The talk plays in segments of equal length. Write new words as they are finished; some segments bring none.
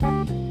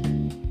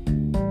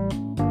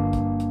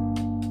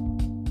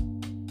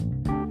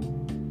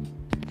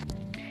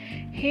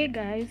Hey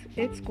guys,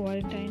 it's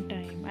quarantine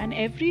time, and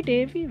every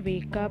day we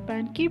wake up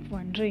and keep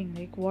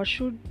wondering, what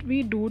should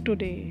we do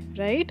today,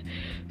 right?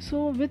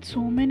 So, with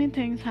so many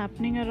things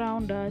happening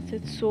around us,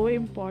 it's so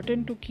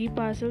important to keep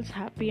ourselves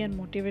happy and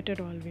motivated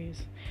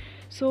always.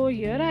 So,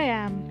 here I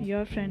am,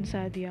 your friend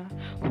Sadia,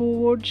 who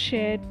would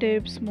share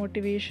tips,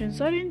 motivations,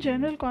 or in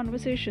general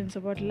conversations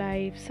about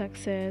life,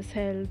 success,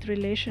 health,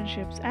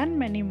 relationships, and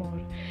many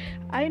more.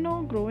 I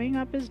know growing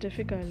up is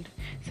difficult.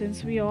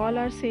 Since we all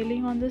are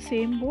sailing on the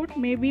same boat,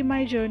 maybe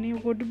my journey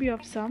would be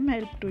of some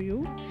help to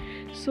you.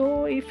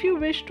 So, if you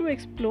wish to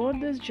explore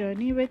this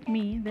journey with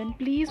me, then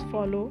please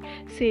follow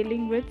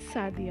Sailing with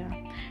Sadia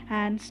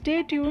and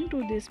stay tuned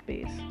to this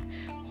space.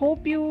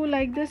 Hope you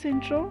like this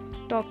intro.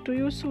 Talk to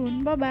you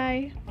soon. Bye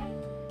bye.